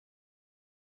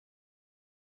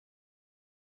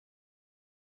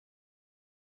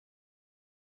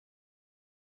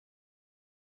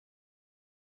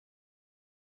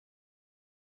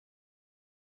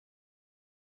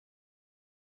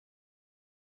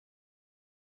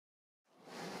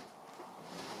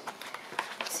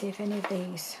 Let's see if any of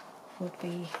these would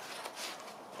be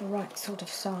the right sort of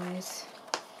size.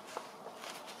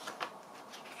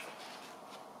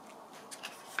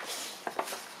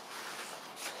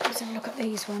 Let's have a look at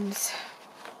these ones.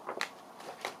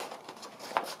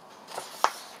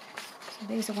 So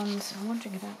these are ones, I'm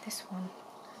wondering about this one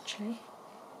actually.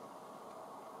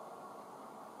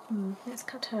 Let's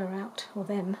cut her out, or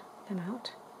them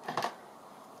out.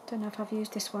 Don't know if I've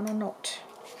used this one or not.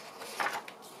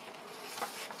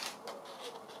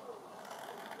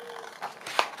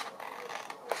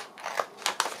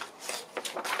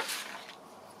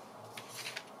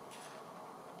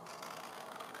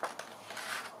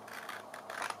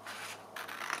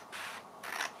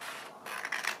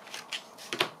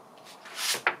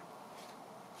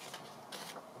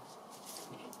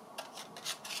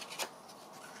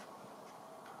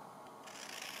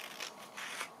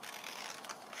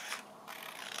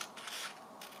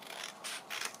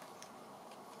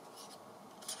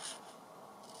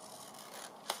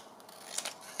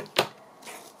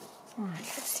 Right,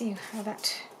 let's see how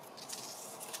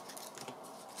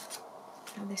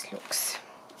this looks.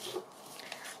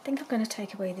 I think I'm going to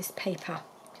take away this paper.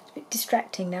 It's a bit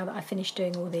distracting now that I've finished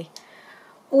doing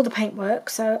all the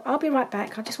paintwork, so I'll be right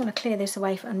back. I just want to clear this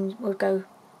away and we'll go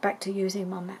back to using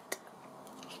my mat.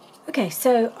 Okay,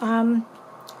 so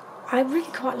I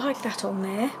really quite like that on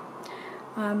there.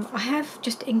 I have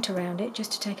just inked around it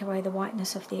just to take away the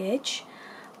whiteness of the edge,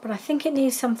 but I think it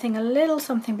needs something, a little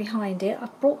something behind it.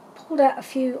 I've pulled out a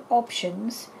few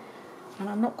options and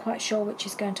I'm not quite sure which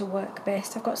is going to work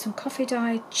best. I've got some coffee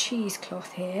dyed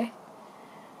cheesecloth here,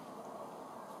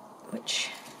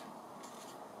 which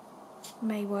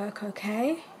may work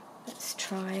okay. Let's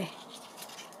try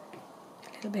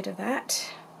a little bit of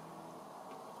that.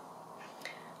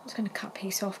 I'm just going to cut a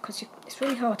piece off because it's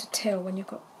really hard to tell when you've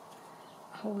got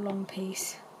a whole long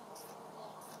piece.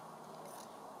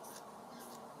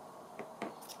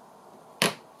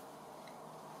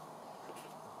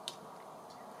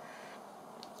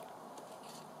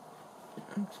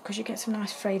 Because you get some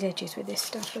nice frayed edges with this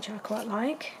stuff, which I quite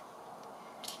like.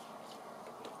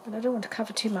 But I don't want to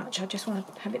cover too much, I just want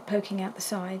to have it poking out the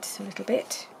sides a little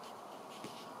bit.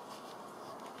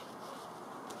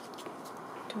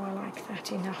 Do I like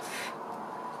that enough?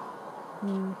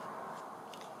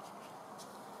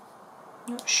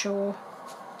 Not sure.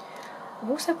 I've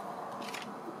also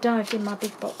dived in my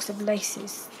big box of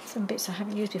laces some bits I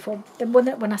haven't used before.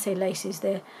 When I say laces,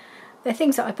 they're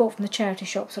things that I bought from the charity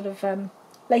shop, sort of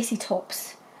lacy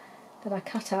tops that I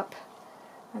cut up.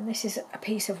 And this is a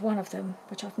piece of one of them,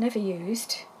 which I've never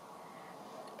used.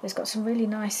 But it's got some really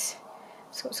nice,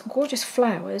 it's got some gorgeous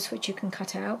flowers which you can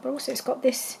cut out, but also it's got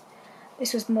this.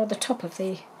 This was more the top of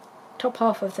the top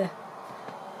half of the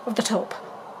top.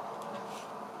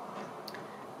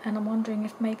 And I'm wondering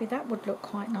if maybe that would look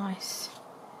quite nice.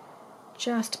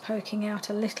 Just poking out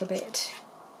a little bit.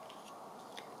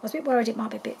 I was a bit worried it might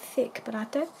be a bit thick, but I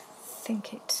don't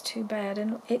think it's too bad,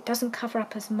 and it doesn't cover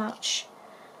up as much,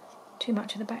 too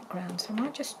much of the background, so I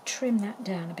might just trim that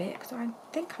down a bit because I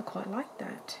think I quite like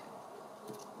that.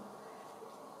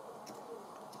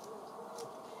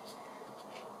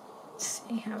 Let's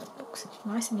see how it looks.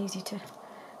 Nice and easy to,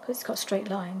 because it's got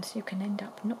straight lines, you can end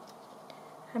up not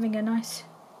having a nice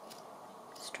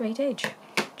straight edge,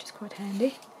 which is quite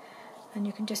handy. And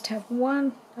you can just have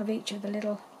one of each of the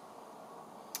little,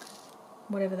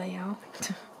 whatever they are,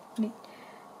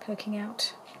 poking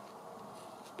out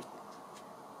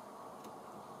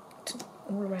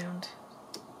all around.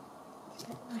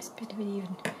 A nice bit of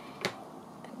an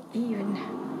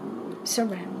even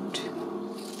surround.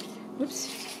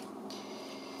 Whoops.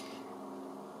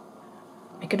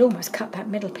 I could almost cut that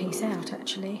middle piece out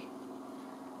actually.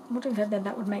 I wonder if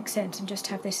that would make sense and just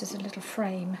have this as a little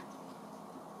frame.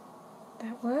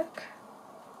 That work?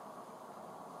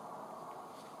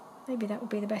 Maybe that would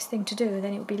be the best thing to do,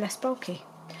 then it would be less bulky.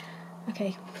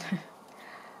 Okay,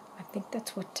 I think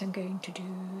that's what I'm going to do.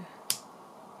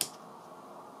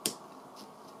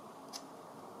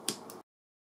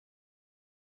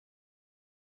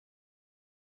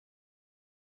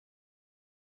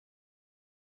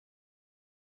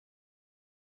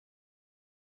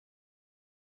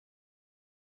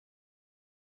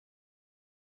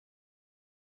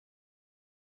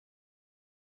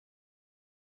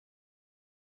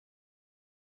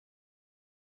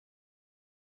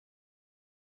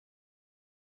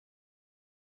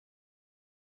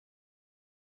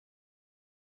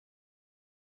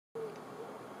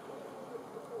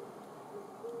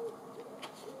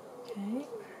 Okay.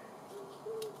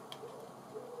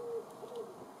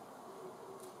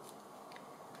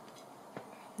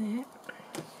 There.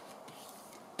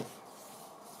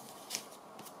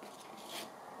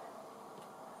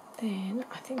 Then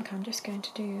I think I'm just going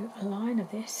to do a line of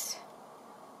this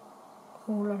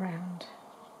all around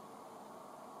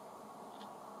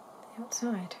the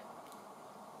outside.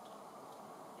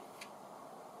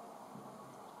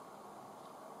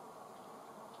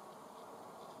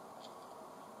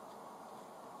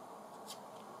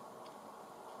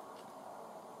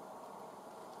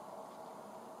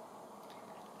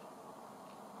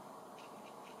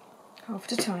 Half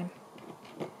at a time.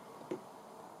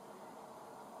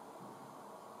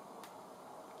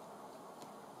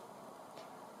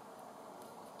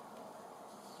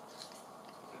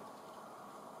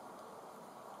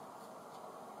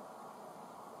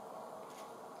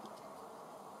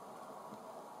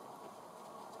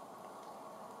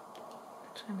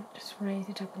 So I might just raise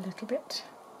it up a little bit.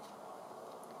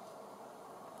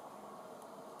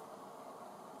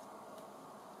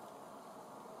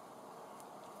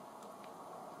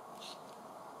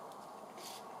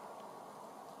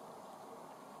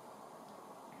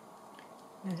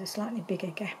 There's a slightly bigger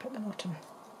gap at the bottom.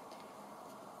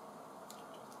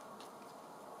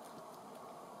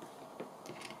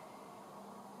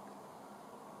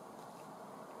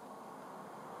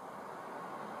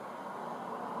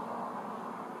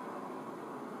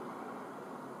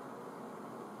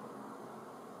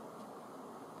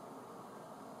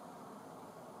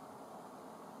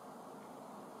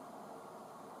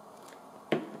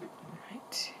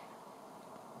 Right.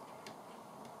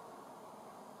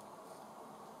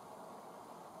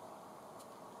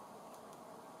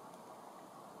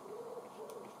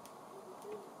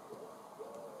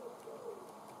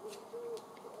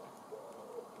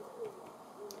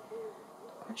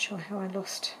 Not sure how I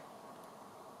lost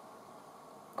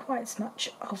quite as much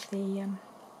of the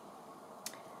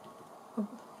of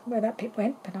where that bit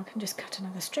went, but I can just cut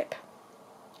another strip.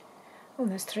 Oh,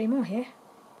 there's 3 more here.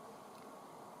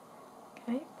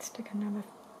 Okay, stick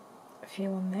a few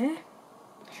on there.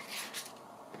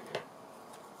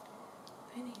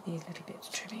 I need these little bits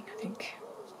trimming, I think.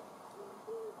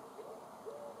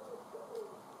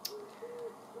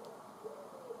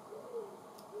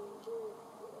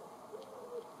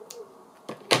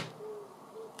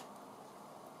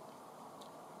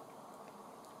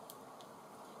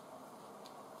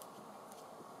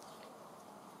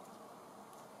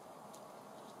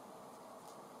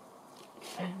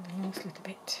 And the last little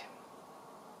bit.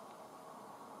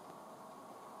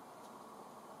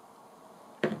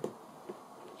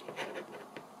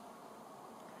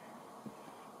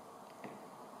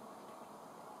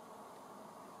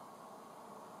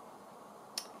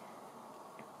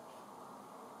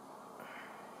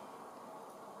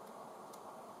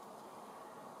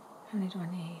 How many do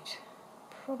I need?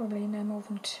 Probably no more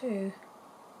than 2.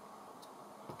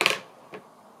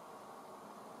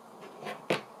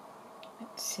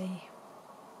 Let's see.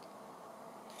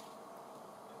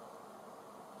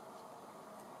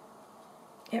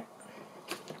 Yep.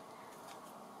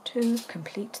 2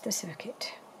 complete the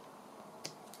circuit.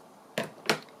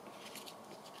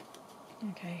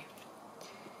 Okay.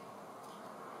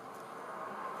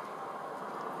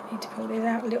 I need to pull these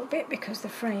out a little bit because the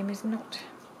frame is not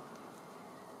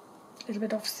a little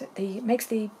bit offset. It makes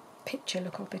the picture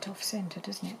look a bit off centre,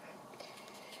 doesn't it?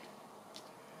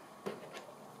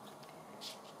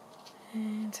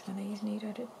 And some of these need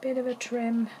a bit of a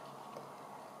trim.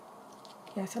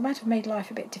 Yes, I might have made life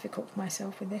a bit difficult for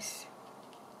myself with this.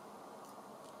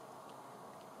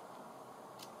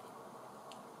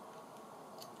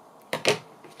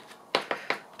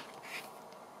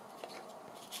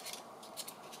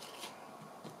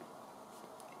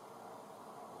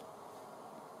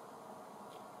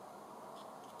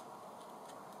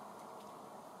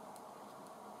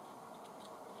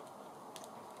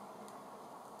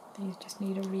 These just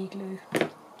need a re-glue.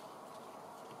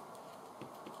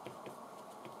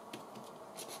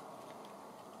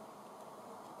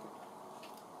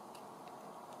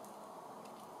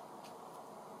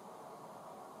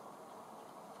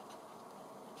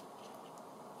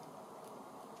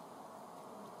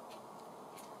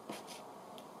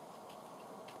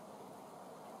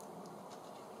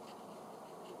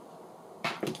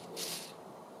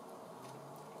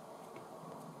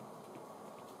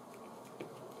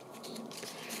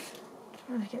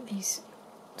 Trying to get these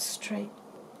straight.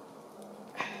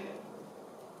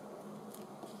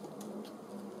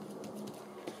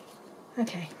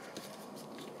 Okay.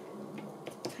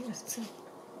 I think that's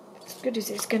as good as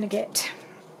it's going to get.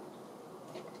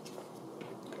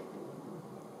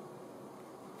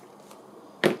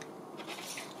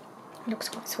 Looks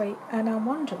quite sweet, and I'm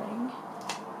wondering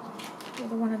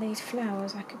whether one of these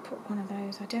flowers I could put one of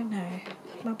those. I don't know.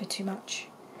 It might be too much.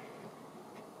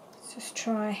 Let's just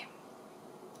try.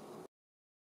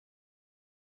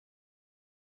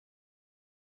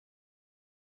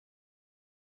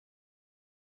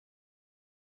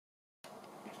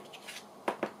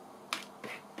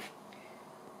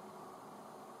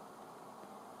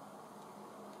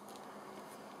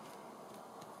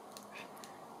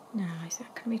 Now, is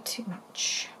that going to be too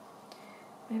much?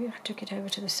 Maybe if I took it over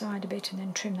to the side a bit and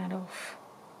then trim that off.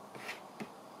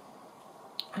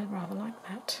 I'd rather like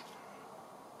that.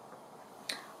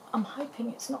 I'm hoping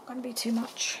it's not going to be too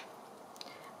much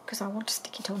because I want to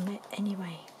stick it on there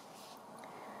anyway.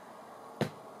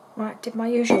 Right, did my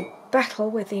usual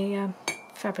battle with the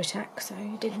Fabri-Tac, so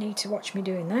you didn't need to watch me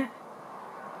doing that.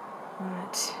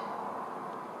 Right,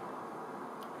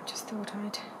 I just thought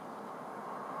I'd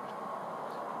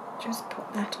just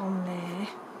put that on there.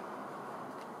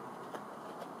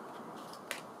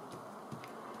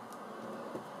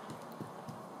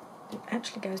 It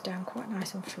actually goes down quite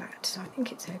nice and flat, so I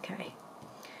think it's okay.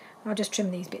 I'll just trim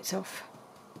these bits off.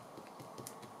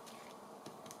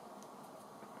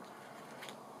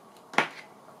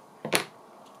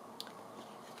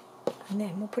 And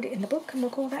then we'll put it in the book and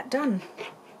we'll call that done.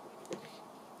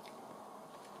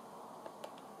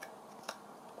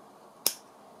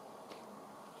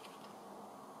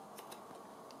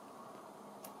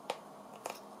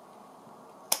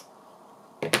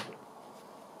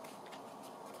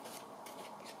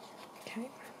 Okay.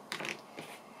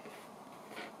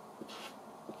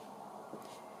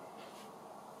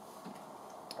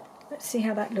 Let's see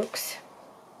how that looks.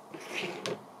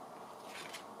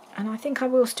 And I think I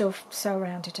will still sew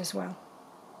around it as well.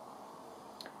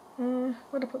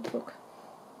 Where'd I put the book?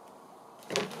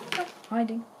 Oh,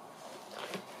 hiding.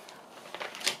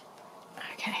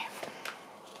 Okay.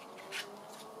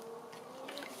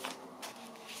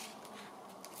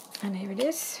 And here it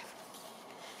is.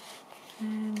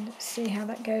 And let's see how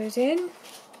that goes in.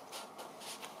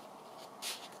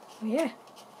 Oh yeah.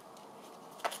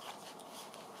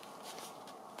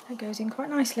 That goes in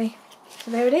quite nicely. So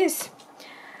there it is.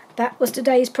 That was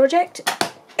today's project.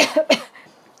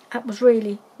 That was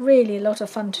really, really a lot of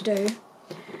fun to do.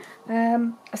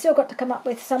 I've still got to come up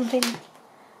with something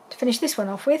to finish this one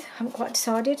off with. I haven't quite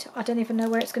decided. I don't even know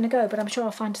where it's going to go, but I'm sure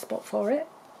I'll find a spot for it.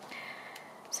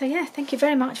 So yeah, thank you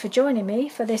very much for joining me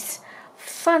for this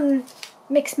fun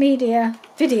mixed media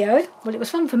video. Well, it was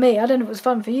fun for me. I don't know if it was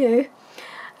fun for you.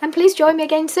 And please join me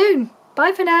again soon.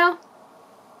 Bye for now.